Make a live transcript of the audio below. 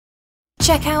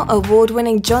Check out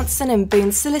award-winning Johnson &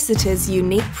 Boon Solicitors'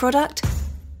 unique product,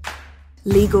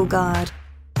 Legal Guard.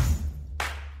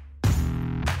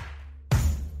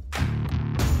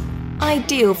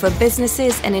 Ideal for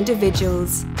businesses and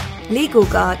individuals, Legal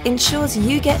Guard ensures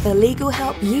you get the legal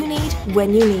help you need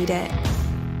when you need it.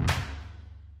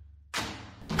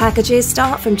 Packages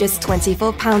start from just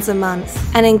 £24 a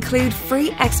month and include free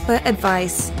expert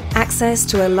advice, access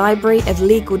to a library of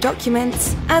legal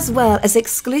documents, as well as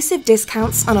exclusive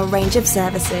discounts on a range of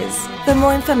services. For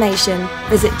more information,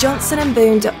 visit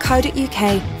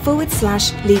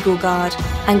johnsonandboon.co.uk/legalguard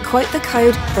and quote the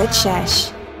code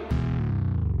THECHESH.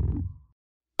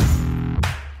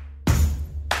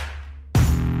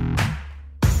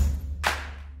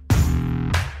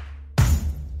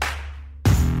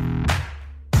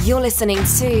 You're listening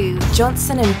to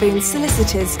Johnson & Boon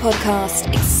Solicitors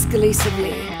podcast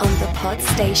exclusively on the Pod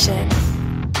Station.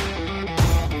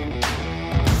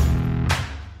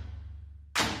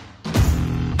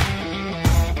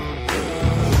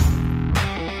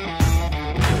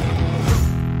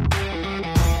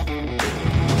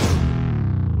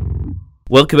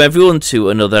 Welcome everyone to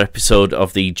another episode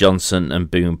of the Johnson and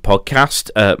Boon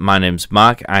podcast. My name's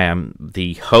Mark, I am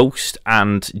the host,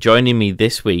 and joining me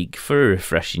this week for a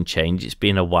refreshing change, it's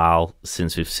been a while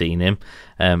since we've seen him,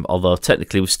 although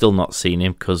technically we've still not seen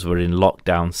him because we're in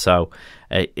lockdown, so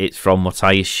it's from what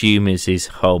I assume is his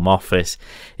home office.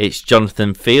 It's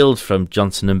Jonathan Field from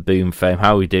Johnson and Boon fame.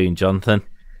 How are we doing, Jonathan?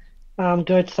 I'm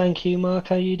good, thank you, Mark.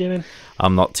 How are you doing?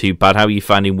 I'm not too bad. How are you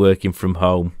finding working from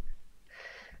home?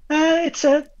 It's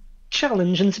a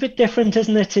challenge, and it's a bit different,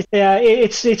 isn't it?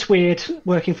 It's weird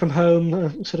working from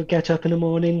home. Sort of get up in the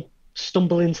morning,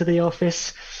 stumble into the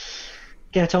office,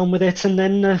 get on with it, and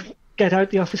then get out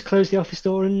the office, close the office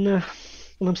door, and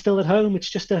I'm still at home. It's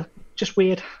just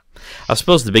weird. I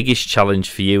suppose the biggest challenge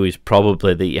for you is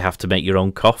probably that you have to make your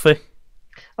own coffee.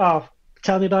 Oh,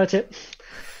 tell me about it.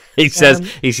 He says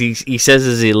he says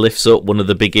as he lifts up one of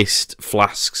the biggest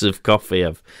flasks of coffee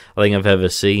I think I've ever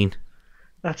seen.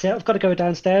 That's it. I've got to go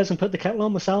downstairs and put the kettle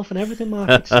on myself and everything, Mark.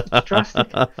 It's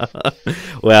drastic.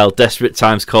 Well, desperate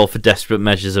times call for desperate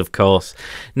measures, of course.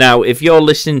 Now, if you're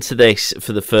listening to this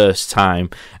for the first time,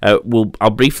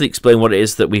 I'll briefly explain what it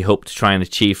is that we hope to try and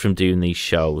achieve from doing these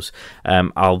shows.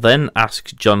 I'll then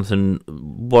ask Jonathan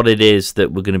what it is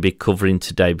that we're going to be covering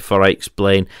today before I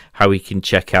explain how we can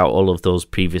check out all of those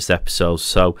previous episodes.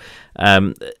 So,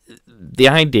 the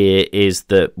idea is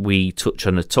that we touch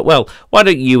on well, why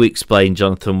don't you explain,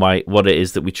 Jonathan, what it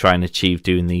is that we try and achieve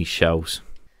doing these shows?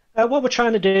 What we're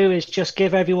trying to do is just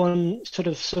give everyone sort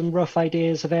of some rough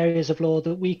ideas of areas of law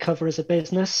that we cover as a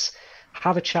business,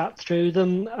 have a chat through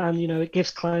them, and it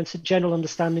gives clients a general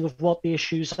understanding of what the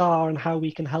issues are and how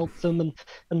we can help them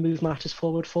and move matters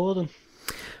forward for them.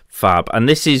 Fab. And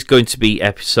this is going to be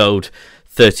episode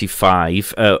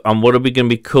 35. And what are we going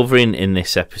to be covering in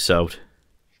this episode?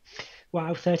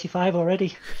 Wow, 35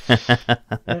 already.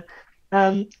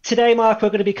 Today, Mark, we're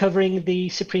going to be covering the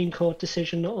Supreme Court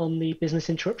decision on the business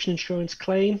interruption insurance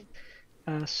claim.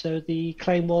 So the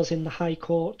claim was in the High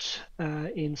Court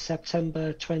in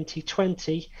September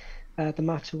 2020. The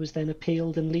matter was then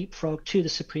appealed and leapfrogged to the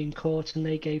Supreme Court, and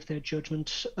they gave their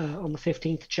judgment on the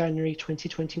 15th January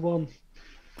 2021.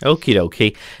 Okie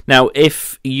dokie. Now,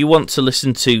 if you want to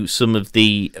listen to some of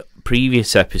the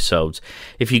previous episodes,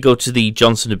 if you go to the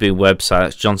Johnson & Boon website,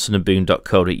 that's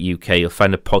johnsonandboon.co.uk, you'll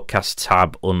find a podcast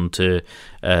tab under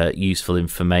useful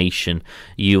information.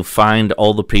 You'll find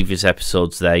all the previous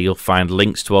episodes there. You'll find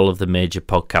links to all of the major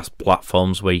podcast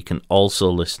platforms where you can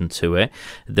also listen to it.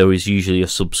 There is usually a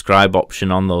subscribe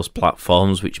option on those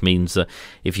platforms, which means that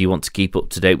if you want to keep up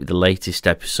to date with the latest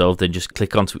episode, then just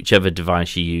click onto whichever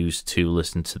device you use to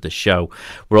listen to the show.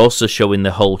 We're also showing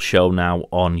the whole show now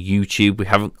on YouTube. We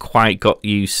haven't quite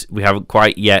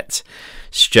yet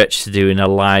stretched to doing a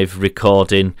live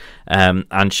recording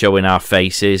and showing our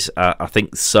faces. I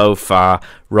think so far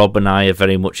Rob and I are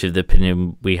very much of the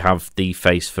opinion we have the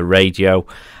face for radio.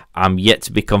 I'm yet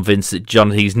to be convinced that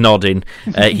he's nodding,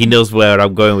 he knows where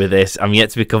I'm going with this. I'm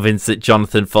yet to be convinced that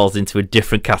Jonathan falls into a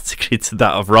different category to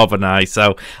that of Rob and I,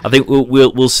 so I think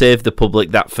we'll save the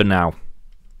public that for now.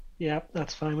 Yeah,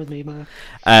 that's fine with me, Mark.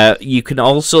 You can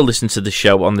also listen to the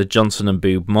show on the Johnson &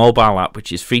 Boon mobile app,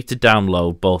 which is free to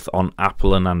download both on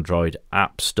Apple and Android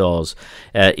app stores.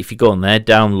 If you go on there,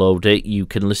 download it, you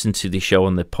can listen to the show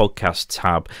on the podcast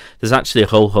tab. There's actually a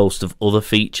whole host of other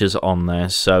features on there,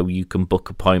 so you can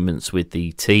book appointments with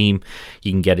the team,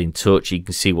 you can get in touch, you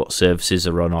can see what services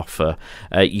are on offer.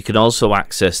 You can also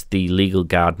access the Legal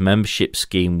Guard membership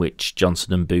scheme, which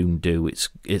Johnson & Boon do.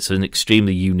 It's an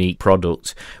extremely unique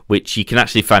product which you can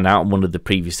actually find out on one of the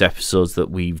previous episodes that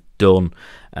we've done.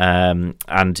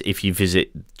 And if you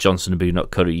visit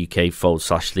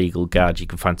johnsonandboon.co.uk/legal guide, you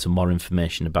can find some more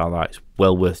information about that. It's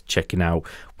well worth checking out,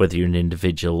 whether you're an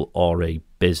individual or a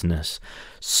business.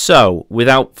 So,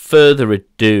 without further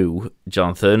ado,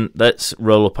 Jonathan, let's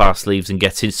roll up our sleeves and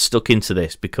get stuck into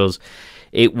this, because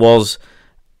it was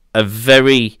a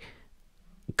very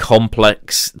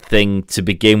complex thing to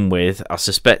begin with. I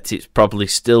suspect it's probably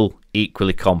still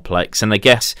equally complex, and I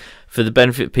guess for the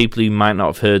benefit of people who might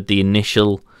not have heard the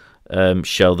initial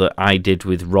show that I did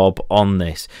with Rob on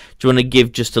this, do you want to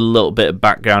give just a little bit of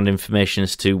background information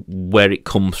as to where it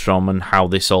comes from and how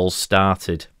this all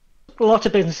started? A lot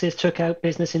of businesses took out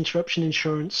business interruption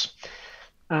insurance,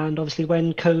 and obviously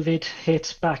when COVID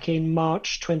hit back in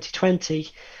March 2020,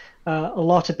 a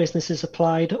lot of businesses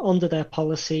applied under their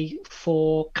policy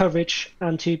for coverage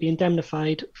and to be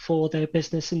indemnified for their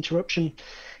business interruption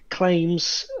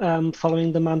claims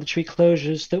following the mandatory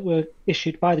closures that were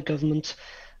issued by the government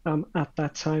at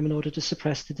that time in order to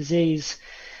suppress the disease.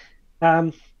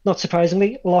 Not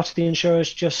surprisingly, a lot of the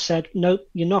insurers just said, nope,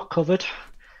 you're not covered.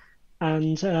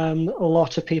 And a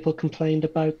lot of people complained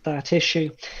about that issue.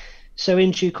 So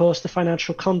in due course, the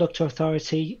Financial Conduct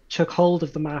Authority took hold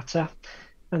of the matter,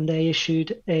 and they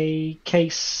issued a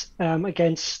case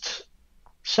against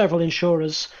several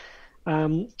insurers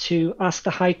to ask the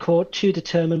High Court to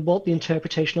determine what the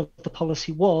interpretation of the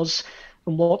policy was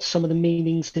and what some of the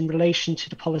meanings in relation to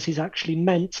the policies actually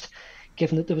meant,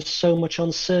 given that there was so much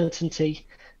uncertainty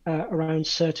around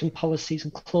certain policies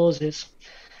and clauses.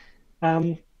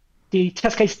 The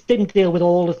test case didn't deal with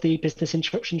all of the business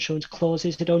interruption insurance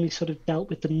clauses. It only sort of dealt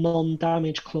with the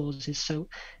non-damage clauses, so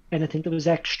anything that was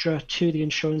extra to the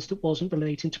insurance that wasn't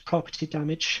relating to property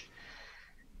damage.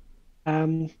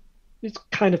 It's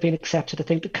kind of been accepted, I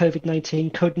think, that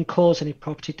COVID-19 couldn't cause any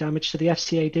property damage, so the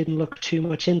FCA didn't look too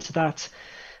much into that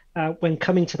when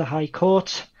coming to the High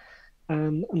Court.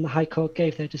 And the High Court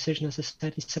gave their decision, as I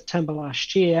said, in September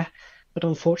last year. But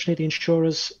unfortunately, the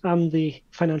insurers and the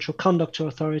Financial Conduct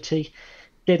Authority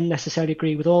didn't necessarily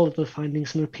agree with all of the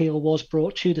findings, and an appeal was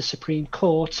brought to the Supreme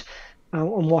Court.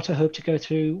 And what I hope to go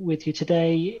through with you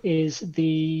today is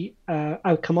the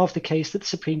outcome of the case that the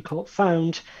Supreme Court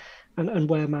found and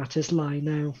where matters lie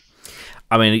now.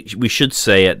 I mean, we should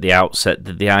say at the outset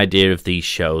that the idea of these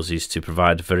shows is to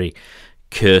provide a very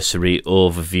cursory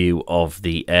overview of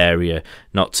the area,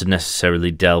 not to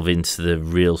necessarily delve into the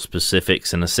real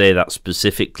specifics. And I say that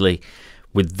specifically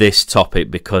with this topic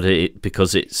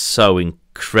because it's so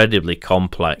incredibly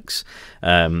complex.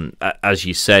 As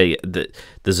you say, that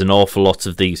there's an awful lot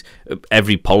of these.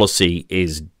 Every policy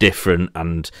is different,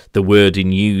 and the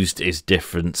wording used is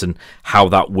different, and how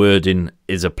that wording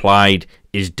is applied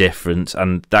is different,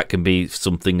 and that can be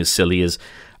something as silly as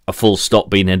a full stop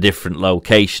being in a different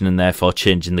location and therefore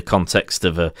changing the context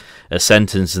of a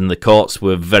sentence. And the courts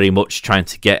were very much trying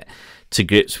to get to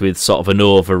grips with sort of an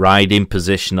overriding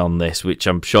position on this, which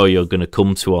I'm sure you're going to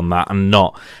come to on that, and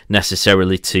not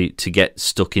necessarily to get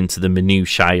stuck into the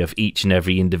minutiae of each and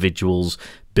every individual's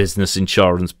business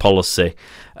insurance policy.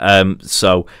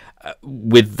 So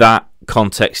with that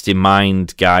context in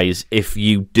mind, guys, if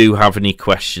you do have any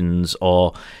questions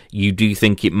or you do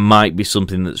think it might be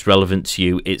something that's relevant to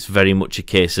you, it's very much a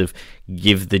case of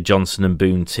give the Johnson &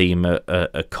 Boon team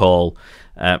a call,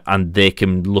 and they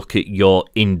can look at your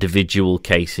individual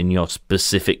case in your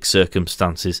specific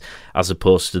circumstances, as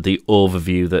opposed to the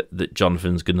overview that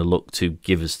Jonathan's going to look to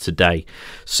give us today.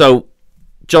 So,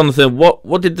 Jonathan,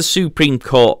 what did the Supreme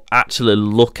Court actually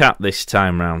look at this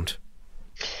time round?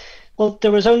 Well,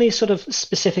 there was only sort of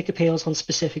specific appeals on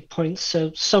specific points,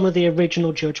 so some of the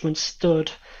original judgments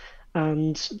stood,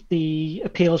 and the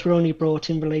appeals were only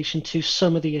brought in relation to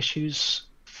some of the issues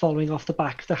following off the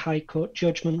back of the High Court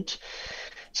judgment.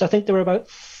 So I think there were about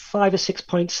 5 or 6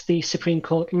 points the Supreme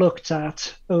Court looked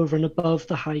at over and above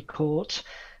the High Court,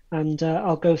 and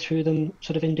I'll go through them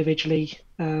sort of individually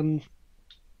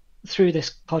through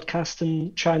this podcast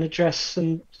and try and address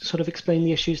and sort of explain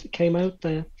the issues that came out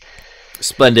there.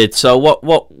 Splendid. So what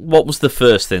was the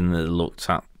first thing that they looked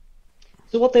at?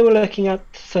 So what they were looking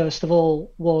at first of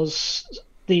all was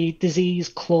the disease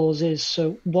clauses.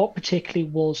 So what particularly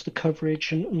was the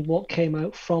coverage and what came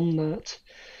out from that.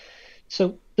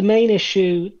 So the main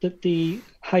issue that the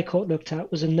High Court looked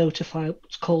at was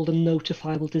what's called a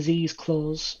notifiable disease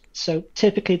clause. So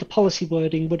typically the policy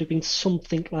wording would have been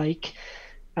something like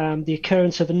the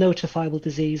occurrence of a notifiable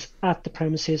disease at the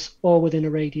premises or within a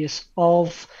radius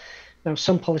of. Now,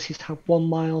 some policies have 1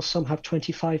 mile, some have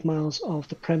 25 miles of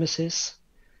the premises.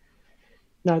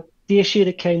 Now, the issue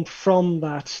that came from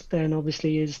that then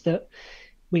obviously is that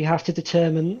we have to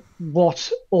determine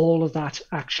what all of that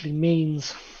actually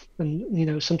means.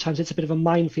 And, sometimes it's a bit of a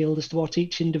minefield as to what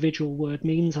each individual word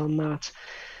means on that.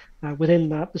 Within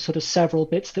that, there's sort of several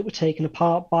bits that were taken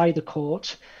apart by the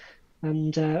court.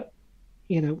 And,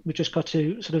 we just got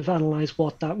to sort of analyse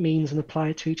what that means and apply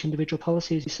it to each individual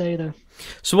policy, as you say there.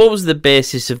 So what was the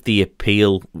basis of the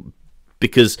appeal?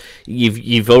 Because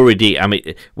you've already, I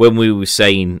mean, when we were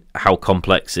saying how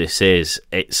complex this is,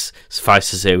 it's suffice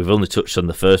to say we've only touched on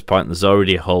the first point. There's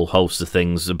already a whole host of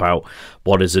things about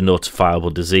what is a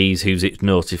notifiable disease, who's it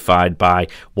notified by,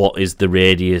 what is the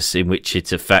radius in which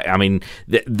it affects. I mean,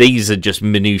 these are just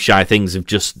minutiae things of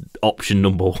just option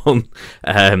number one,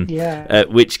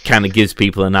 which kind of gives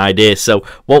people an idea. So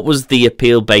what was the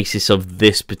appeal basis of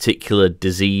this particular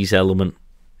disease element?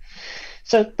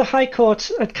 So the High Court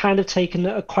had kind of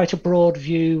taken quite a broad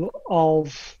view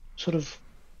of sort of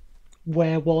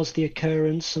where was the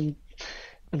occurrence and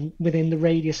within the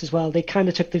radius as well. They kind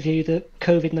of took the view that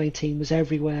COVID-19 was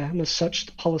everywhere, and as such,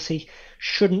 the policy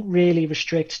shouldn't really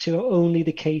restrict to only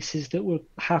the cases that were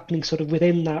happening sort of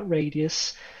within that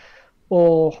radius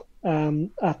or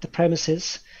at the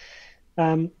premises.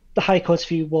 The High Court's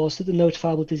view was that the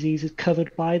notifiable diseases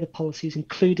covered by the policies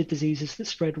included diseases that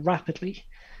spread rapidly.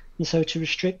 And so to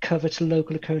restrict cover to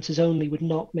local occurrences only would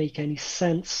not make any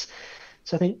sense.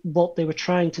 So I think what they were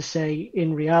trying to say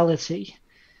in reality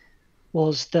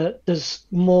was that there's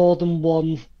more than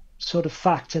one sort of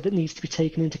factor that needs to be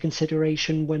taken into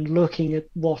consideration when looking at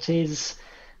what is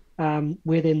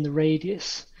within the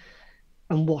radius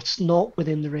and what's not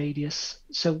within the radius.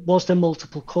 So was there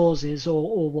multiple causes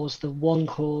or was there one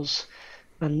cause?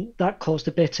 And that caused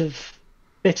a bit of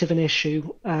an issue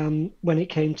when it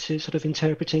came to sort of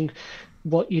interpreting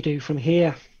what you do from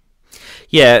here.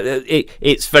 Yeah,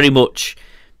 it's very much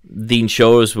the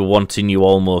insurers were wanting you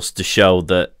almost to show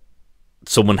that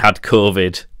someone had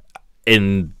COVID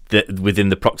within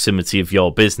the proximity of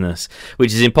your business,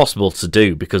 which is impossible to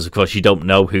do because, of course, you don't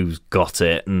know who's got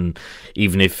it, and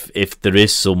even if there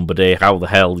is somebody, how the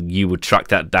hell you would track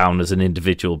that down as an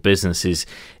individual business is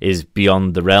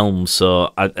beyond the realm.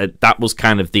 So that was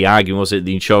kind of the argument, was it?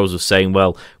 The insurers were saying,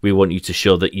 well, we want you to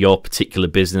show that your particular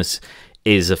business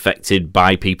is affected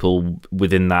by people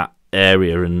within that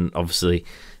area, and obviously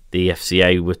the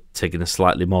FCA were taking a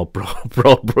slightly more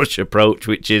broad brush approach,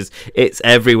 which is it's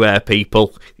everywhere,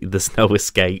 people. There's no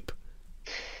escape.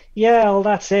 Yeah, well,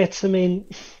 that's it. I mean,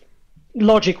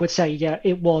 logic would say, yeah,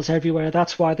 it was everywhere.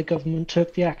 That's why the government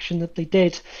took the action that they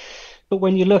did. But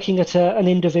when you're looking at an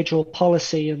individual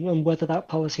policy and whether that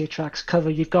policy attracts cover,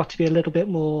 you've got to be a little bit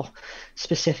more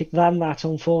specific than that.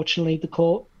 Unfortunately,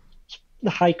 the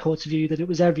High Court's view that it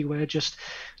was everywhere just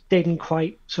didn't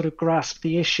quite sort of grasp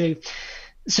the issue.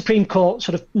 The Supreme Court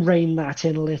sort of reined that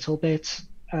in a little bit.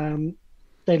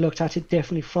 They looked at it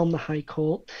differently from the High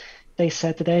Court. They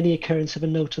said that any occurrence of a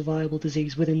notifiable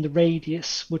disease within the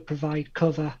radius would provide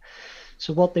cover.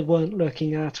 So what they weren't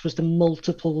looking at was the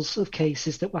multiples of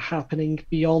cases that were happening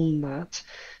beyond that.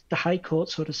 The High Court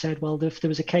sort of said, well, if there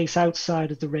was a case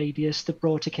outside of the radius that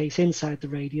brought a case inside the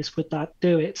radius, would that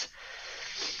do it?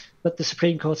 But the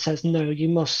Supreme Court says, no, you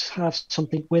must have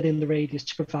something within the radius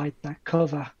to provide that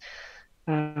cover.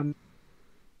 The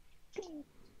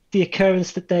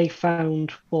occurrence that they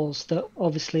found was that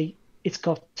obviously it's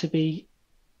got to be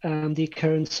the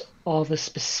occurrence of a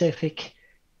specific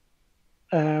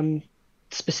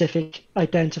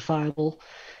identifiable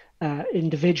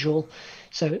individual.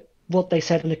 So what they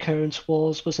said an occurrence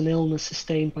was an illness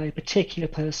sustained by a particular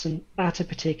person at a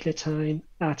particular time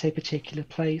at a particular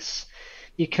place.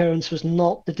 The occurrence was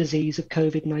not the disease of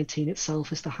COVID-19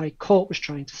 itself, as the High Court was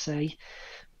trying to say,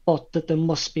 but that there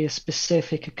must be a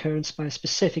specific occurrence by a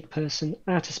specific person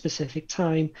at a specific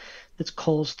time that's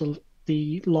caused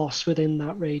the loss within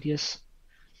that radius.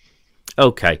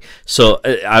 Okay, so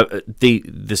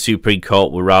the Supreme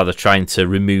Court were rather trying to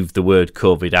remove the word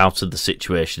COVID out of the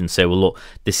situation and say, well, look,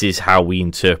 this is how we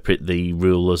interpret the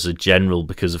rule as a general,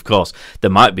 because, of course,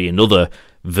 there might be another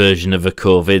version of a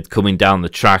COVID coming down the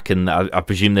track, and I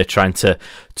presume they're trying to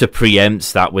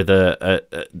preempt that with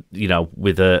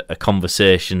a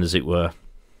conversation, as it were.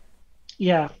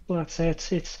 Yeah, well, that's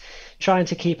it. It's trying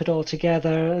to keep it all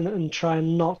together and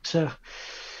trying not to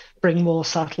bring more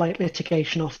satellite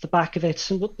litigation off the back of it.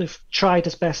 And what they've tried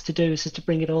as best to do is to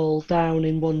bring it all down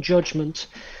in one judgment,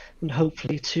 and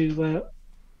hopefully to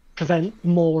prevent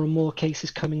more and more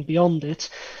cases coming beyond it.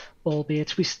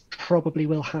 Albeit we probably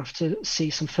will have to see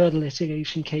some further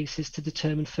litigation cases to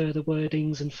determine further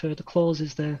wordings and further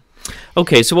clauses there.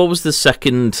 Okay, so what was the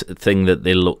second thing that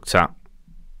they looked at?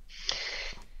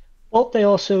 What they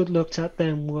also looked at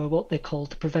then were what they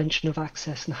called the prevention of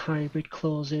access and hybrid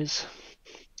clauses.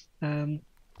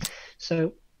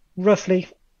 So roughly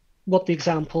what the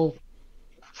example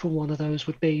for one of those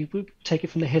would be, we take it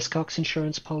from the Hiscox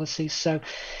insurance policy. So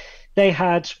they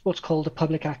had what's called a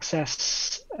public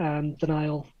access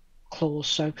denial clause.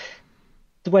 So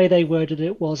the way they worded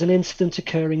it was an incident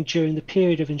occurring during the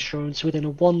period of insurance within a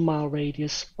 1 mile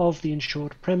radius of the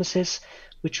insured premises,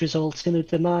 which results in a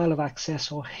denial of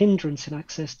access or hindrance in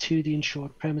access to the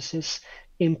insured premises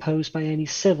imposed by any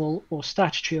civil or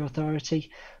statutory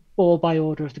authority or by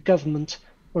order of the government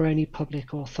or any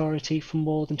public authority for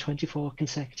more than 24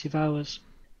 consecutive hours.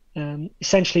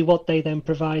 Essentially what they then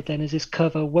provide then is this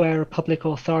cover where a public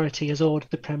authority has ordered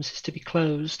the premises to be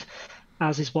closed,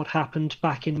 as is what happened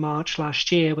back in March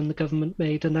last year when the government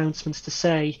made announcements to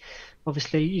say,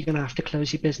 obviously, you're going to have to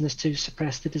close your business to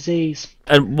suppress the disease.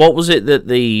 And what was it that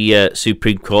the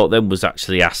Supreme Court then was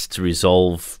actually asked to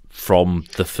resolve from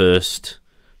the first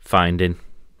finding?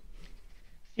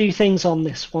 A few things on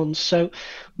this one. So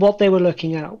what they were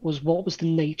looking at was what was the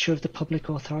nature of the public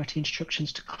authority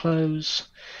instructions to close.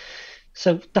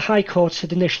 So the High Court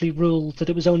had initially ruled that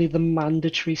it was only the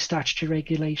mandatory statutory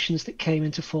regulations that came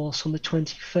into force on the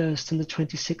 21st and the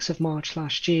 26th of March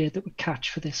last year that would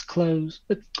catch for this clause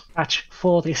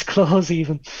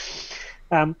even.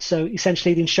 So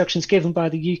essentially the instructions given by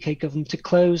the UK government to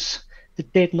close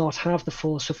that did not have the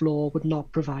force of law would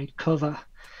not provide cover.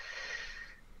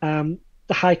 The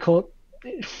High Court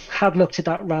had looked at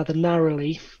that rather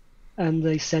narrowly, and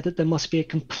they said that there must be a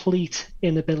complete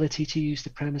inability to use the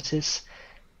premises.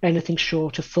 Anything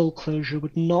short of full closure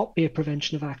would not be a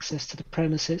prevention of access to the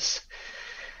premises.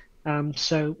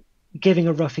 So giving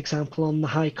a rough example on the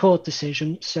High Court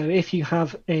decision, so if you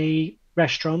have a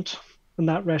restaurant and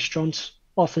that restaurant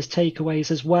offers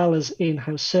takeaways as well as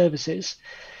in-house services,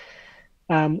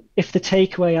 if the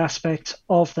takeaway aspect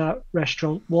of that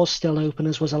restaurant was still open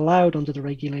as was allowed under the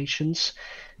regulations,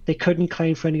 they couldn't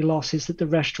claim for any losses that the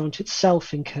restaurant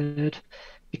itself incurred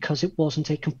because it wasn't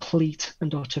a complete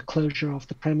and utter closure of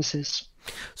the premises.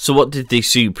 So what did the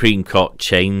Supreme Court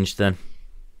change then?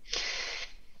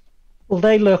 Well,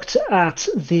 they looked at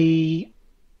the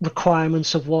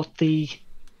requirements of what the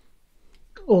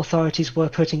authorities were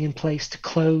putting in place to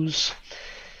close.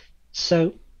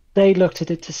 So they looked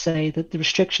at it to say that the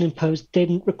restriction imposed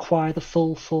didn't require the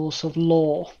full force of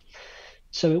law.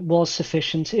 So it was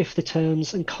sufficient if the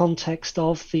terms and context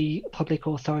of the public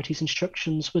authority's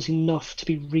instructions was enough to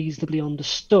be reasonably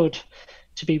understood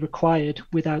to be required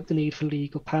without the need for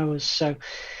legal powers. So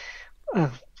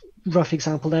rough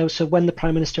example there. So when the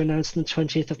Prime Minister announced on the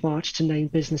 20th of March to name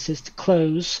businesses to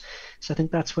close, so I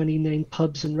think that's when he named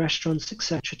pubs and restaurants,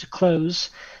 etc., to close,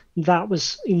 that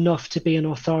was enough to be an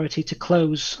authority to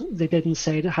close. They didn't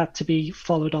say it had to be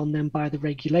followed on then by the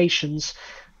regulations,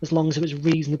 as long as it was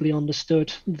reasonably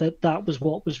understood that that was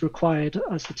what was required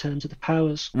as the terms of the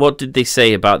powers. What did they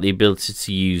say about the ability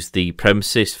to use the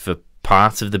premises for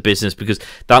part of the business? Because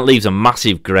that leaves a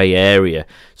massive grey area.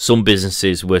 Some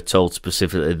businesses were told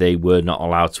specifically they were not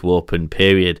allowed to open,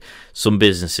 period. Some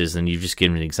businesses, and you've just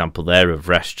given an example there of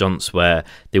restaurants where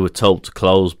they were told to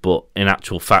close, but in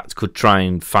actual fact could try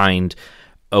and find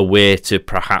a way to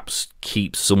perhaps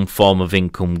keep some form of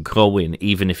income going,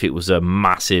 even if it was a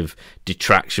massive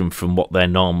detraction from what their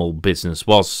normal business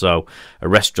was. So a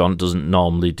restaurant doesn't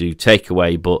normally do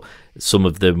takeaway, but some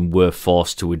of them were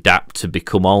forced to adapt to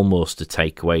become almost a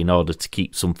takeaway in order to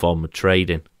keep some form of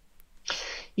trading.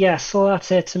 Yes, well,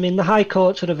 that's it. I mean, the High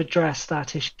Court sort of addressed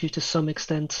that issue to some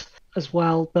extent as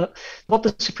well, but what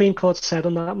the Supreme Court said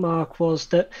on that, Mark, was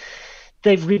that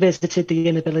they've revisited the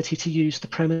inability to use the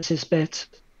premises bit.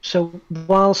 So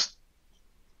whilst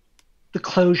the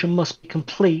closure must be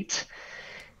complete,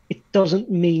 it doesn't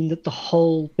mean that the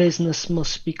whole business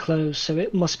must be closed. So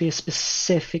it must be a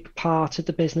specific part of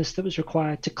the business that was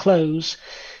required to close.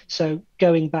 So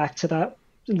going back to that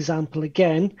example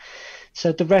again,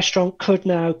 so the restaurant could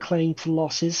now claim for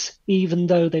losses, even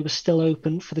though they were still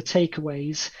open for the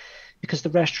takeaways, because the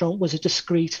restaurant was a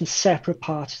discrete and separate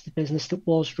part of the business that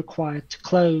was required to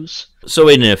close. So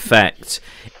in effect,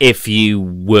 if you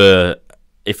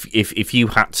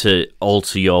had to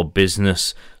alter your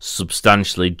business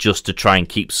substantially just to try and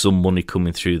keep some money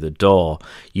coming through the door,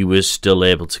 you were still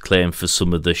able to claim for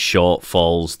some of the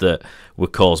shortfalls that were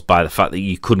caused by the fact that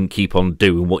you couldn't keep on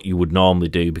doing what you would normally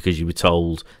do because you were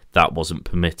told that wasn't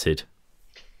permitted.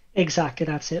 Exactly,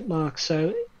 that's it, Mark.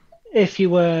 So if you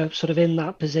were sort of in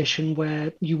that position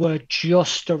where you were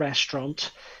just a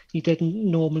restaurant, you didn't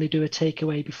normally do a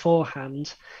takeaway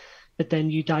beforehand, but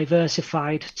then you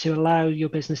diversified to allow your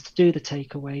business to do the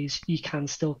takeaways, you can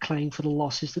still claim for the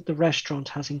losses that the restaurant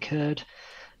has incurred.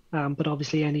 But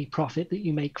obviously any profit that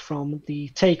you make from the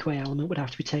takeaway element would have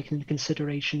to be taken into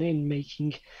consideration in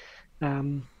making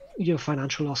your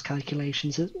financial loss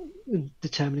calculations,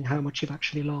 determining how much you've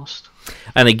actually lost.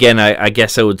 And again, I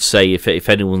guess I would say if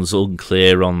anyone's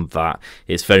unclear on that,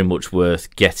 it's very much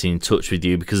worth getting in touch with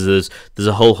you, because there's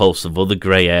a whole host of other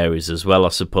grey areas as well, I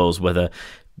suppose, whether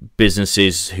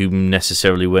businesses who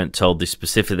necessarily weren't told they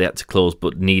specifically had to close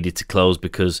but needed to close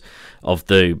because of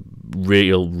the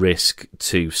real risk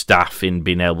to staff in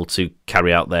being able to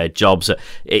carry out their jobs.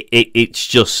 It's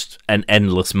just an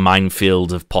endless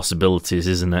minefield of possibilities,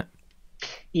 isn't it?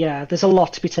 Yeah, there's a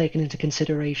lot to be taken into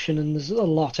consideration, and there's a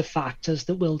lot of factors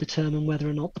that will determine whether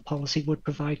or not the policy would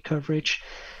provide coverage.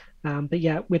 But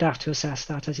yeah, we'd have to assess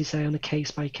that, as you say, on a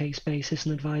case-by-case basis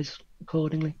and advise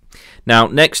accordingly. Now,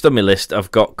 next on my list,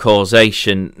 I've got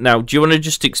causation. Now, do you want to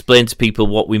just explain to people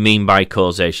what we mean by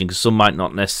causation? Because some might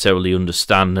not necessarily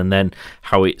understand, and then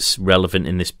how it's relevant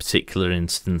in this particular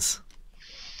instance.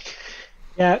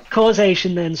 Yeah,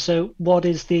 causation then. So what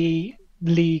is the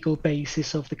legal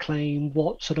basis of the claim?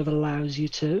 What sort of allows you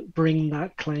to bring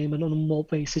that claim, and on what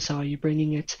basis are you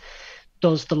bringing it?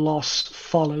 Does the loss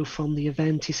follow from the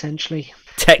event, essentially?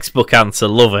 Textbook answer,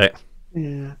 love it.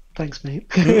 Yeah, thanks,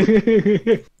 mate.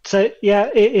 So yeah,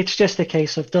 it's just a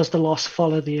case of, does the loss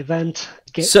follow the event?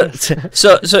 So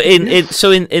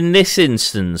in this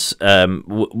instance,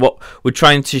 what we're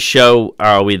trying to show,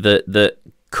 are we, that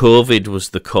COVID was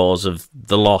the cause of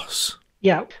the loss?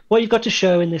 Yeah, what you've got to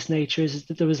show in this nature is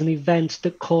that there was an event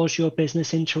that caused your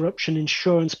business interruption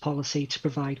insurance policy to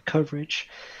provide coverage.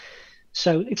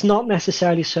 So it's not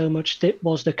necessarily so much that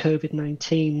was the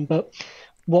COVID-19, but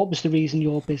what was the reason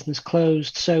your business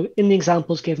closed? So in the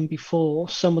examples given before,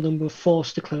 some of them were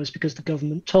forced to close because the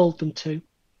government told them to.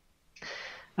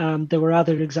 There were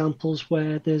other examples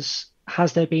where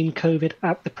has there been COVID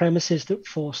at the premises that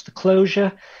forced the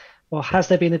closure? Or has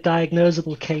there been a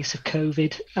diagnosable case of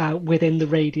COVID within the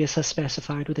radius as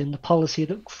specified within the policy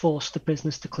that forced the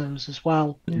business to close as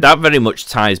well? That very much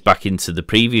ties back into the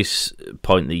previous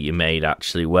point that you made,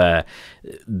 actually, where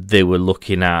they were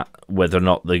looking at whether or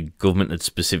not the government had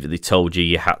specifically told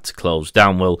you had to close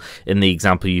down. Well, in the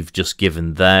example you've just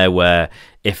given there, where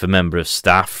if a member of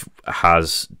staff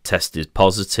has tested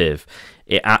positive,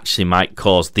 it actually might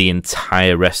cause the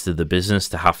entire rest of the business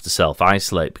to have to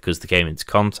self-isolate because they came into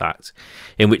contact,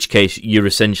 in which case you're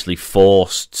essentially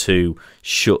forced to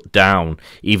shut down,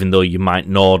 even though you might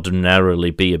not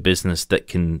ordinarily be a business that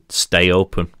can stay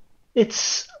open.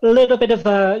 It's a little bit of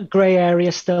a grey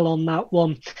area still on that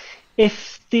one.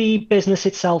 If the business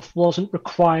itself wasn't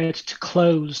required to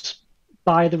close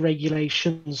by the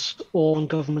regulations or on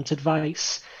government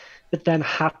advice, but then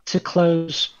had to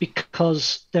close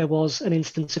because there was an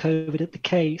instance of COVID at the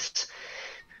case,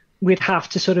 we'd have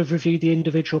to sort of review the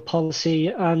individual policy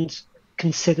and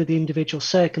consider the individual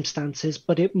circumstances,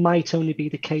 but it might only be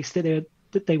the case that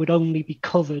they would only be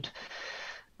covered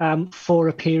for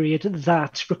a period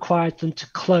that required them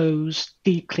to close,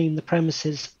 deep clean the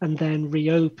premises, and then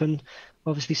reopen,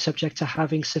 obviously subject to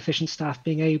having sufficient staff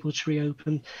being able to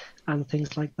reopen and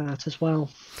things like that as well.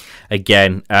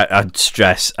 Again, I'd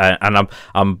stress, and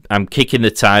I'm kicking the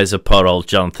tires of poor old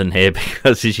Jonathan here,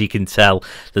 because as you can tell,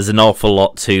 there's an awful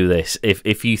lot to this.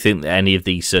 If you think that any of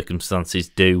these circumstances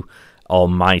do or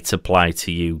might apply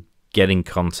to you, get in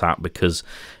contact, because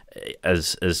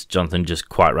as Jonathan just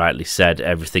quite rightly said,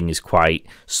 everything is quite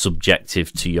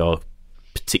subjective to your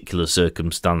particular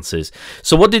circumstances.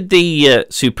 So what did the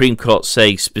Supreme Court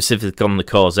say specifically on the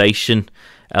causation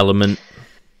element?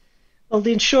 Well,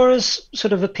 the insurers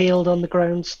sort of appealed on the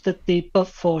grounds that the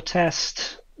but-for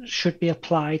test should be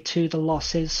applied to the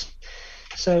losses.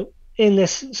 So in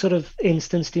this sort of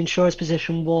instance, the insurer's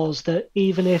position was that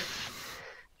even if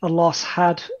a loss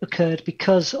had occurred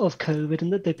because of COVID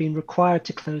and that they'd been required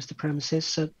to close the premises,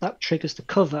 so that triggers the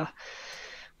cover,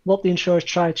 what the insurers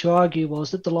tried to argue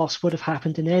was that the loss would have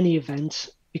happened in any event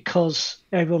because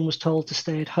everyone was told to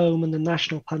stay at home and the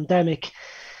national pandemic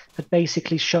had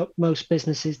basically shut most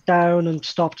businesses down and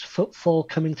stopped footfall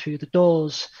coming through the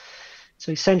doors.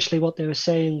 So essentially what they were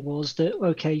saying was that,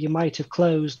 okay, you might have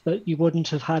closed, but you wouldn't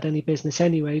have had any business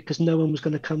anyway because no one was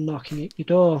going to come knocking at your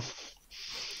door.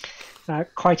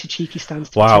 Quite a cheeky stance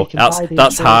to wow, be taken.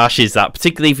 That's harsh, is that?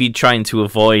 Particularly if you're trying to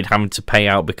avoid having to pay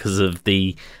out because of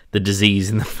the disease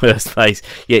in the first place.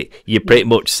 You're pretty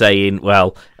much saying,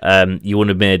 well, you wouldn't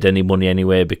have made any money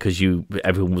anyway because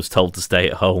everyone was told to stay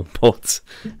at home. But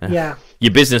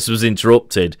your business was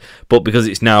interrupted, but because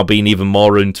it's now been even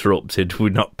more interrupted, we're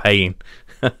not paying.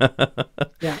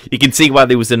 Yeah. You can see why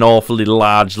there was an awfully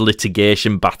large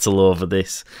litigation battle over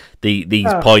these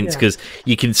points, because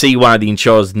you can see why the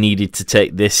insurers needed to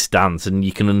take this stance, and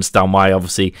you can understand why,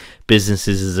 obviously,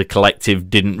 businesses as a collective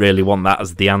didn't really want that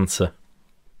as the answer.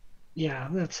 Yeah,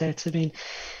 that's it. I mean,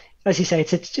 as you say,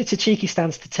 it's a cheeky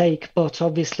stance to take, but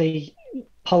obviously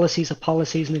policies are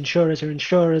policies and insurers are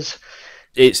insurers.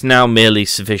 It's now merely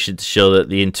sufficient to show that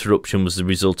the interruption was the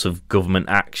result of government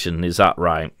action. Is that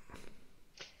right?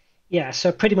 Yeah,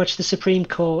 so pretty much the Supreme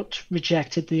Court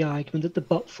rejected the argument that the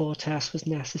but-for test was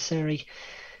necessary.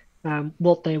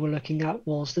 What they were looking at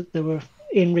was that there were,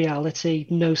 in reality,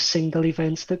 no single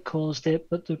events that caused it,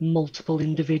 but the multiple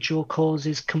individual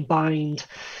causes combined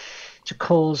to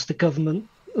cause the government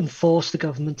and force the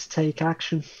government to take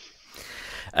action.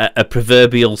 A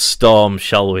proverbial storm,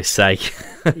 shall we say?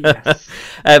 Yes.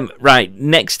 Right.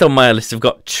 Next on my list, I've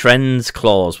got trends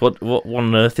clause. What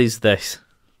on earth is this?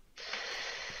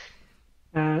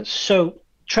 So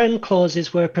trend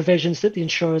clauses were provisions that the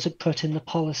insurers had put in the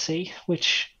policy,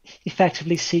 which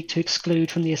effectively seek to exclude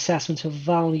from the assessment of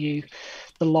value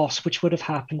the loss which would have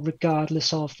happened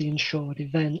regardless of the insured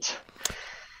event.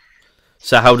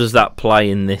 So how does that play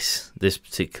in this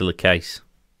particular case?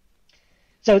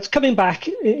 So it's coming back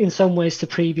in some ways to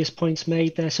previous points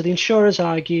made there. So the insurers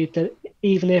argued that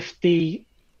even if the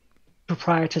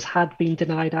proprietors had been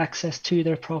denied access to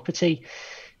their property,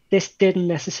 this didn't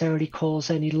necessarily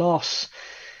cause any loss.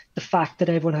 The fact that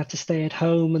everyone had to stay at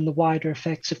home and the wider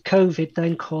effects of COVID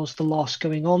then caused the loss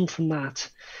going on from that.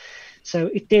 So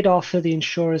it did offer the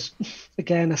insurers,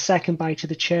 again, a second bite of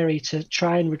the cherry to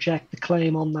try and reject the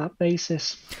claim on that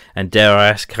basis. And dare I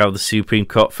ask how the Supreme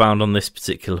Court found on this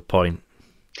particular point?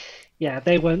 Yeah,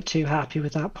 they weren't too happy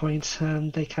with that point,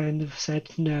 and they kind of said,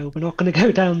 no, we're not going to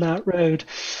go down that road.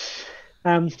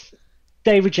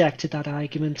 They rejected that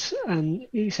argument and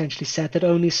essentially said that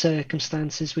only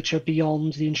circumstances which are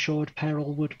beyond the insured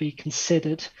peril would be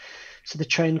considered. So the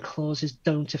trend clauses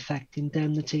don't affect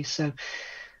indemnity. So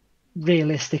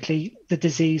realistically, the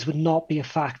disease would not be a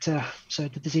factor. So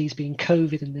the disease being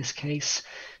COVID in this case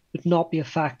would not be a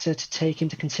factor to take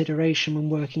into consideration when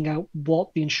working out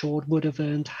what the insured would have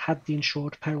earned had the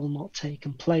insured peril not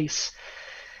taken place.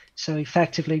 So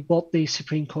effectively what the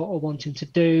Supreme Court are wanting to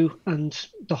do, and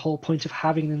the whole point of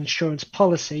having an insurance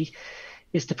policy,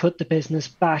 is to put the business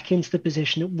back into the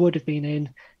position it would have been in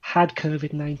had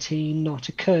COVID-19 not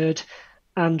occurred,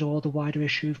 and or the wider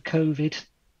issue of COVID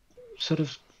sort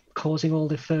of causing all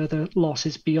the further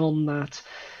losses beyond that.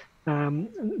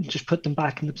 Just put them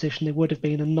back in the position they would have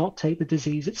been and not take the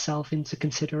disease itself into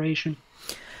consideration.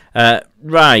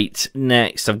 Right,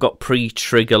 next I've got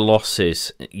pre-trigger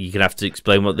losses. You're going to have to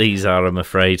explain what these are, I'm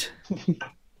afraid.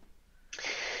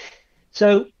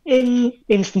 So in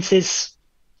instances,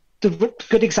 the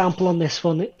good example on this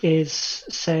one is,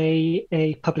 say,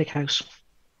 a public house.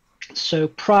 So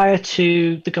prior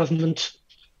to the government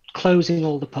closing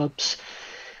all the pubs,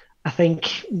 I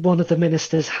think one of the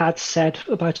ministers had said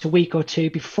about a week or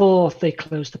two before they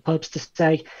closed the pubs to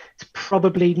say it's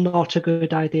probably not a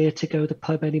good idea to go to the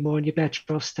pub anymore and you're better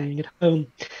off staying at home.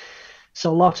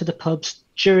 So a lot of the pubs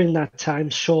during that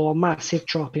time saw a massive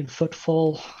drop in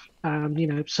footfall.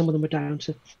 Some of them were down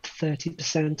to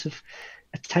 30% of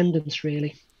attendance,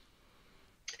 really.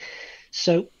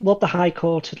 So what the High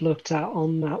Court had looked at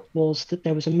on that was that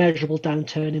there was a measurable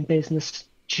downturn in business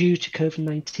due to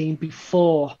COVID-19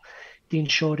 before the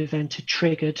insured event had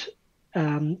triggered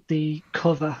the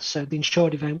cover. So the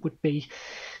insured event would be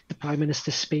the Prime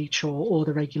Minister's speech or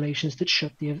the regulations that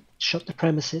shut the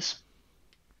premises.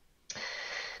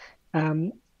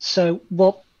 So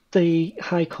what the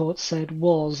High Court said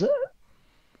was,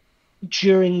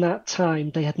 during that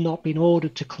time, they had not been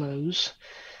ordered to close.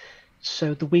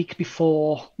 So the week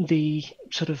before the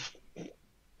sort of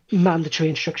mandatory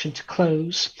instruction to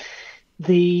close,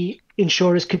 the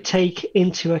insurers could take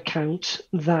into account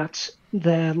that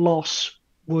their loss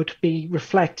would be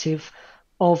reflective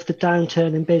of the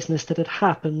downturn in business that had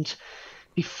happened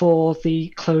before the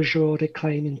closure order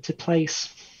came into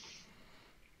place.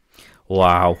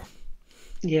 Wow.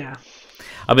 Yeah.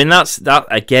 I mean, that's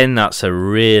a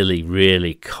really,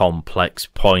 really complex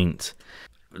point.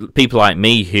 People like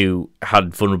me who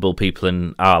had vulnerable people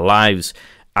in our lives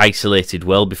isolated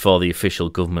well before the official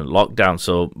government lockdown,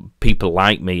 so people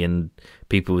like me and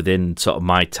people within sort of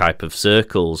my type of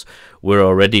circles were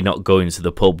already not going to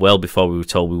the pub well before we were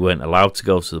told we weren't allowed to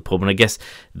go to the pub. And I guess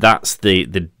that's the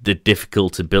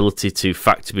difficult ability to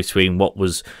factor between what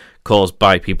was caused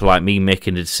by people like me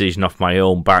making a decision off my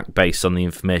own back based on the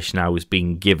information I was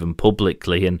being given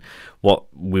publicly and what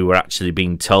we were actually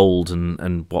being told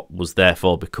and what was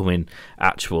therefore becoming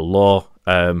actual law.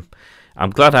 I'm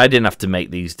glad I didn't have to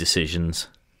make these decisions.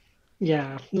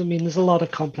 Yeah, I mean, there's a lot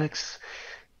of complex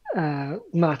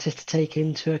matters to take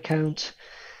into account.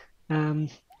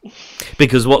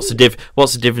 Because what's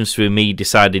the difference between me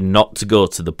deciding not to go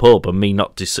to the pub and me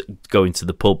not going to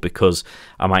the pub because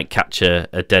I might catch a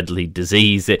deadly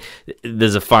disease?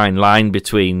 There's a fine line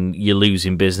between you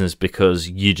losing business because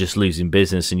you're just losing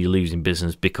business and you're losing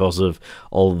business because of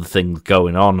all the things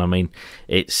going on. I mean,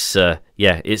 it's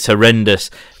horrendous.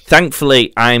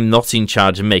 Thankfully, I'm not in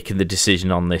charge of making the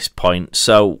decision on this point.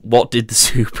 So what did the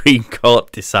Supreme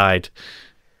Court decide?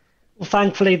 Well,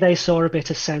 thankfully, they saw a bit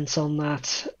of sense on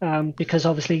that, because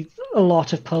obviously a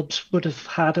lot of pubs would have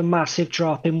had a massive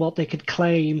drop in what they could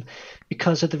claim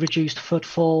because of the reduced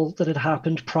footfall that had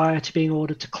happened prior to being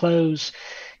ordered to close.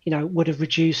 Would have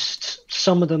reduced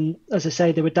some of them. As I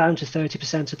say, they were down to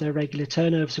 30% of their regular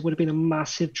turnover, so it would have been a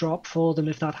massive drop for them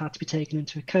if that had to be taken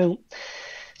into account.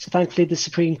 So thankfully, the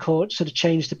Supreme Court sort of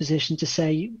changed the position to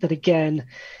say that, again,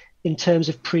 in terms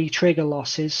of pre-trigger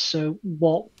losses, so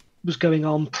what was going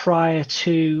on prior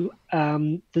to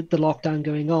the lockdown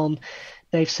going on,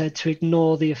 they've said to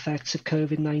ignore the effects of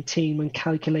COVID-19 when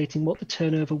calculating what the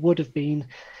turnover would have been.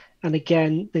 And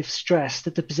again, they've stressed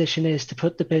that the position is to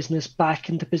put the business back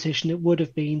into the position it would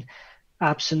have been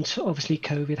absent, obviously,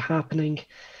 COVID happening.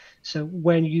 So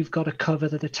when you've got a cover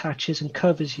that attaches and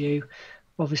covers you,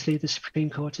 obviously the Supreme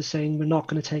Court is saying we're not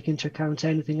going to take into account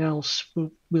anything else.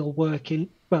 We'll work in,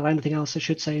 well, anything else I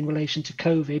should say in relation to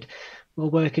COVID. We'll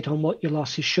work it on what your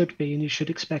losses should be, and you should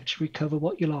expect to recover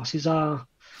what your losses are.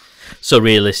 So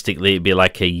realistically, it'd be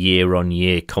like a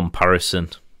year-on-year comparison.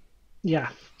 Yeah,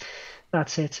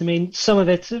 that's it. I mean, some of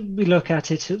it, we look at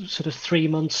it sort of 3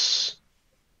 months,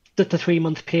 the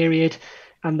 3-month period,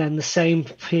 and then the same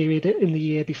period in the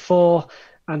year before,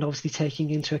 and obviously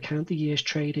taking into account the year's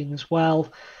trading as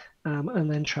well,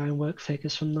 and then try and work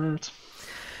figures from that.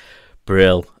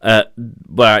 Brill.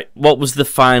 Right, what was the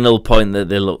final point that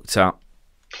they looked at?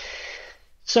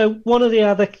 So one of the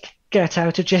other get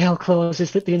out of jail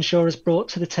clauses that the insurers brought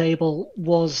to the table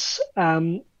was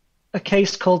a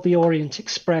case called the Orient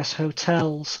Express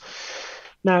Hotels.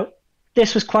 Now,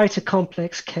 this was quite a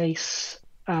complex case.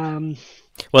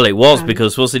 Well, it was,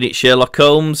 because wasn't it Sherlock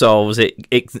Holmes, or was it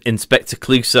Inspector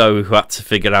Clouseau who had to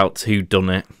figure out who'd done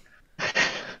it?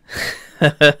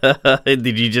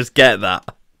 Did you just get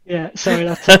that? Yeah, sorry,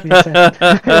 that took me a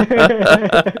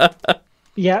second.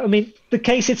 Yeah, I mean, the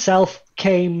case itself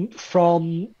came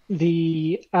from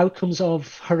the outcomes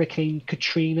of Hurricane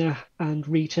Katrina and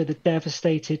Rita that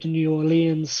devastated New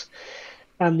Orleans.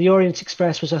 And the Orient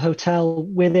Express was a hotel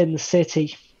within the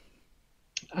city.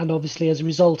 And obviously, as a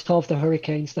result of the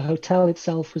hurricanes, the hotel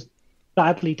itself was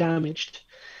badly damaged.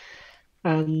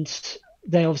 And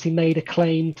they obviously made a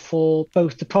claim for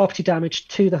both the property damage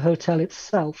to the hotel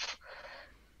itself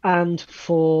and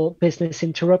for business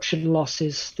interruption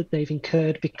losses that they've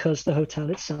incurred because the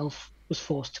hotel itself was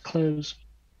forced to close.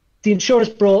 The insurers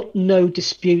brought no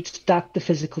dispute that the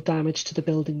physical damage to the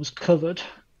building was covered.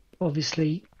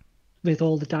 Obviously, with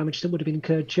all the damage that would have been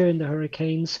incurred during the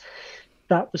hurricanes,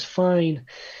 that was fine.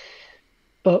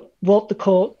 But what the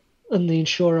court and the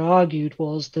insurer argued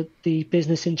was that the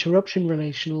business interruption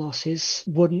relation losses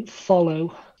wouldn't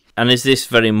follow. And is this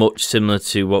very much similar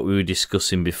to what we were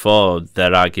discussing before,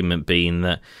 their argument being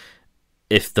that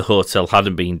if the hotel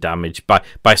hadn't been damaged,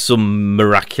 by some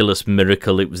miraculous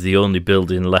miracle, it was the only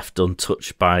building left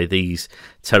untouched by these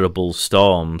terrible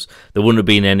storms, there wouldn't have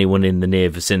been anyone in the near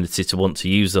vicinity to want to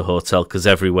use the hotel because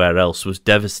everywhere else was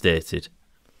devastated?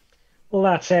 Well,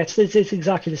 that's it. It's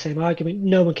exactly the same argument.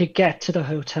 No one could get to the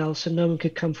hotel, so no one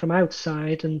could come from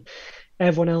outside, and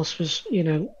everyone else was,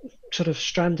 sort of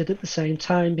stranded at the same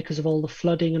time because of all the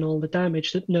flooding and all the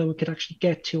damage that no one could actually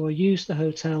get to or use the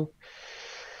hotel.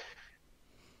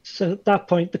 So at that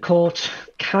point, the court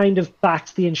kind of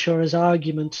backed the insurer's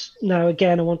argument. Now,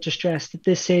 again, I want to stress that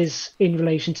this is in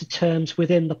relation to terms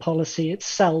within the policy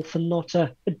itself and not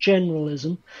a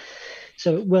generalism.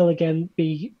 So it will, again,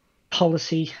 be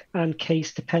policy and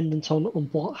case dependent on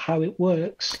how it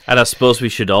works. And I suppose we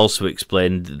should also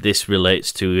explain that this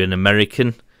relates to an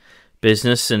American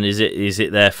business, and is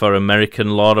it therefore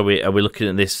American law? Are we looking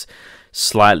at this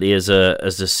slightly as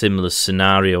a similar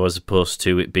scenario as opposed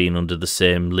to it being under the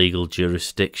same legal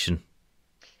jurisdiction?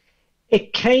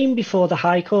 It came before the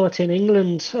High Court in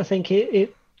England. I think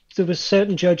there were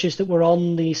certain judges that were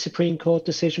on the Supreme Court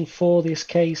decision for this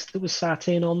case that was sat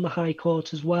in on the High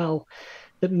Court as well,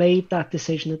 that made that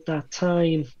decision at that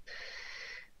time.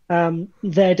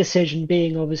 Their decision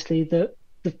being obviously that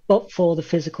but for the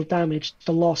physical damage,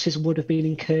 the losses would have been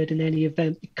incurred in any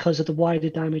event because of the wider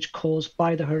damage caused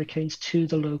by the hurricanes to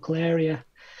the local area.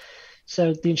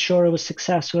 So the insurer was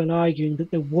successful in arguing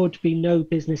that there would be no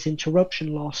business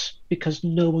interruption loss because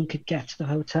no one could get to the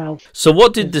hotel. So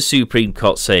what did the Supreme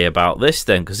Court say about this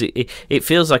then? Because it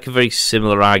feels like a very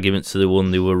similar argument to the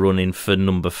one they were running for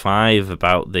number 5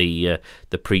 about the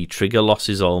pre-trigger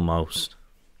losses almost.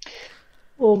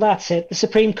 Well, that's it. The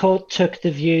Supreme Court took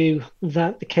the view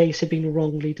that the case had been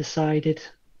wrongly decided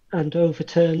and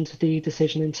overturned the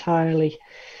decision entirely,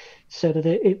 so that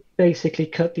it basically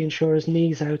cut the insurers'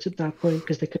 knees out at that point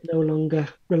because they could no longer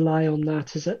rely on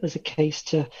that as a case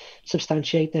to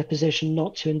substantiate their position,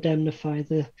 not to indemnify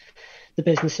the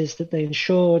businesses that they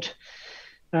insured.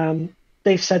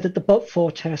 They've said that the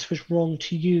but-for test was wrong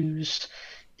to use.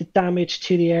 The damage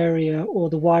to the area or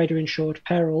the wider insured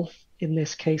peril, in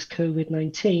this case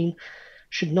COVID-19,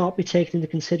 should not be taken into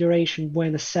consideration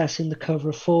when assessing the cover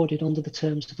afforded under the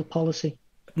terms of the policy.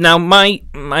 Now, my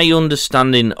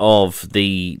understanding of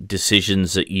the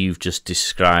decisions that you've just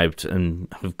described and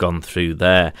have gone through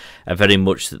there are very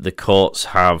much that the courts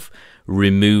have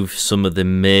removed some of the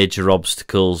major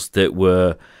obstacles that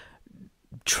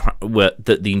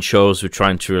that the insurers were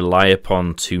trying to rely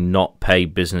upon to not pay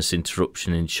business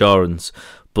interruption insurance,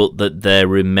 but that there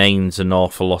remains an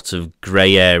awful lot of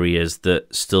grey areas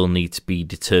that still need to be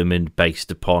determined based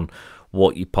upon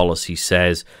what your policy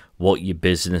says, what your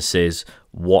business is,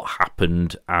 what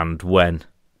happened and when.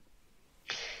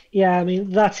 Yeah, I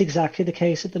mean, that's exactly the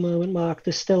case at the moment, Mark.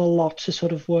 There's still a lot to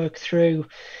sort of work through.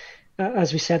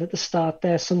 As we said at the start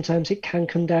there, sometimes it can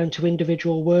come down to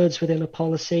individual words within a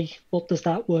policy. What does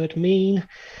that word mean?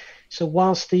 So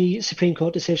whilst the Supreme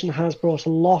Court decision has brought a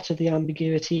lot of the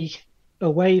ambiguity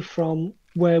away from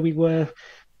where we were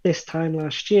this time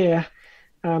last year,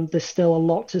 there's still a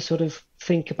lot to sort of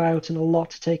think about and a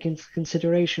lot to take into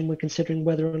consideration when considering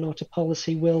whether or not a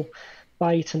policy will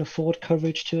bite and afford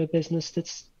coverage to a business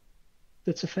that's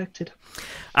affected.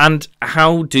 And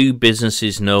how do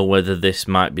businesses know whether this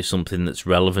might be something that's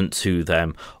relevant to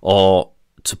them, or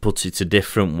to put it a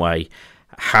different way,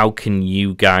 how can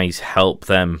you guys help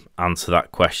them answer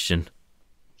that question?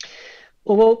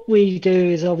 Well, what we do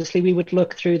is obviously we would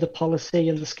look through the policy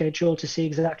and the schedule to see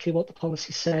exactly what the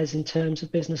policy says in terms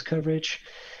of business coverage.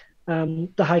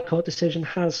 The High Court decision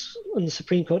and the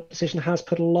Supreme Court decision has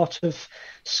put a lot of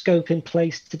scope in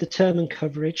place to determine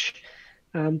coverage.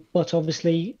 But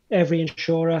obviously every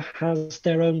insurer has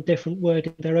their own different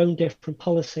wording, their own different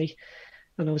policy.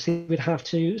 And obviously we'd have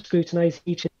to scrutinise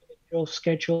each individual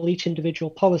schedule, each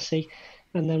individual policy,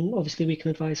 and then obviously we can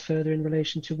advise further in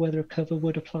relation to whether a cover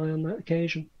would apply on that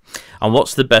occasion. And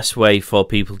what's the best way for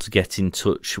people to get in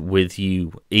touch with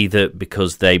you, either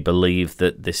because they believe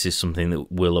that this is something that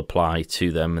will apply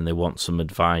to them and they want some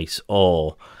advice,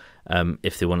 or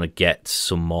if they want to get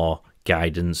some more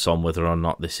guidance on whether or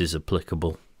not this is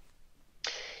applicable?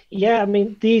 Yeah, I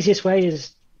mean, the easiest way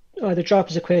is either drop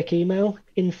us a quick email,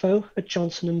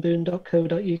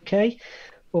 info@johnsonandboon.co.uk,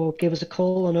 or give us a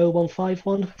call on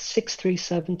 0151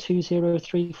 637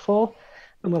 2034,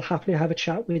 and we'll happily have a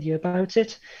chat with you about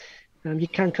it. You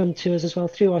can come to us as well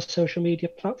through our social media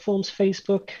platforms,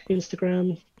 Facebook,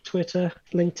 Instagram, Twitter,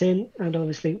 LinkedIn, and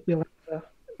obviously we'll have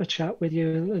a chat with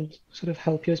you and sort of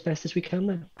help you as best as we can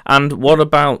there. And what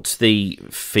about the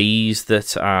fees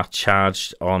that are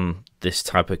charged on this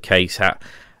type of case?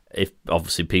 If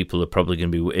obviously people are probably going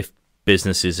to be, if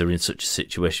businesses are in such a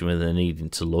situation where they're needing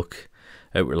to look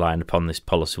at relying upon this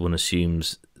policy, one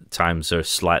assumes times are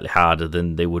slightly harder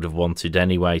than they would have wanted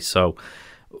anyway. So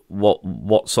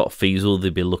what sort of fees will they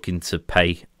be looking to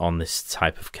pay on this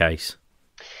type of case?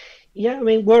 Yeah, I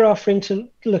mean, we're offering to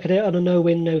look at it on a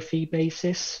no-win, no-fee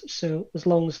basis. So as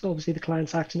long as obviously the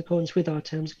clients act in accordance with our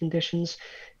terms and conditions,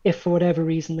 if for whatever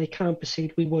reason they can't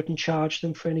proceed, we wouldn't charge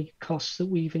them for any costs that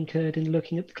we've incurred in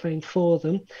looking at the claim for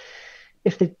them.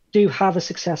 If they do have a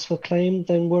successful claim,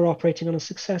 then we're operating on a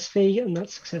success fee, and that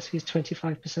success fee is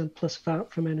 25% plus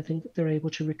VAT from anything that they're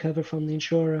able to recover from the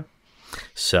insurer.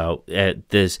 So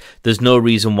there's no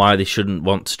reason why they shouldn't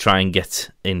want to try and get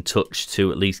in touch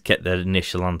to at least get their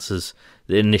initial answers,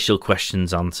 the initial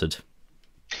questions answered.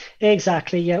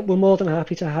 Exactly, yeah. We're more than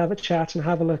happy to have a chat and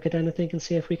have a look at anything and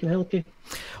see if we can help you.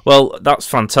 Well, that's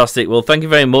fantastic. Well, thank you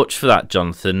very much for that,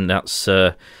 Jonathan. That's,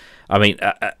 I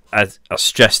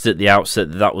stressed at the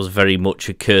outset that was very much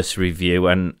a cursory view,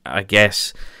 and I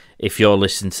guess if you're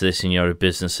listening to this and you're a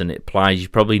business and it applies, you're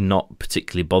probably not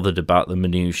particularly bothered about the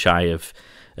minutiae of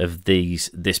of this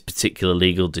particular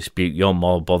legal dispute. You're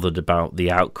more bothered about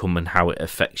the outcome and how it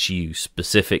affects you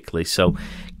specifically. So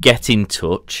get in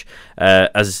touch.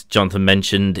 As Jonathan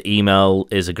mentioned, email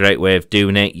is a great way of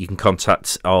doing it. You can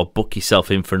contact or book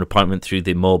yourself in for an appointment through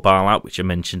the mobile app, which I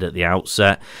mentioned at the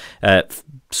outset.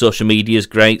 Social media is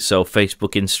great, so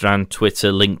Facebook, Instagram,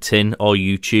 Twitter, LinkedIn, or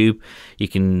YouTube. You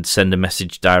can send a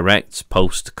message direct,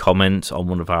 post, comment on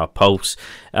one of our posts,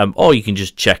 or you can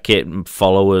just check it and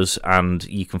follow us, and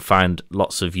you can find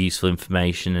lots of useful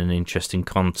information and interesting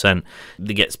content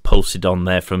that gets posted on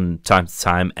there from time to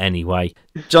time anyway.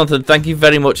 Jonathan, thank you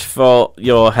very much for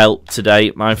your help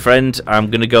today, my friend.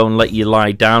 I'm going to go and let you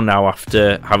lie down now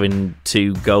after having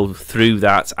to go through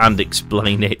that and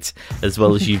explain it as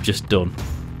well as you've just done.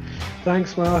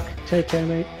 Thanks, Mark. Take care,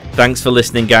 mate. Thanks for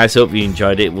listening, guys. Hope you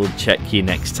enjoyed it. We'll check you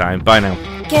next time. Bye now.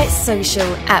 Get social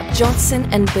at Johnson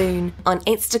 & Boon on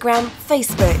Instagram,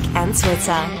 Facebook and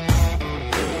Twitter.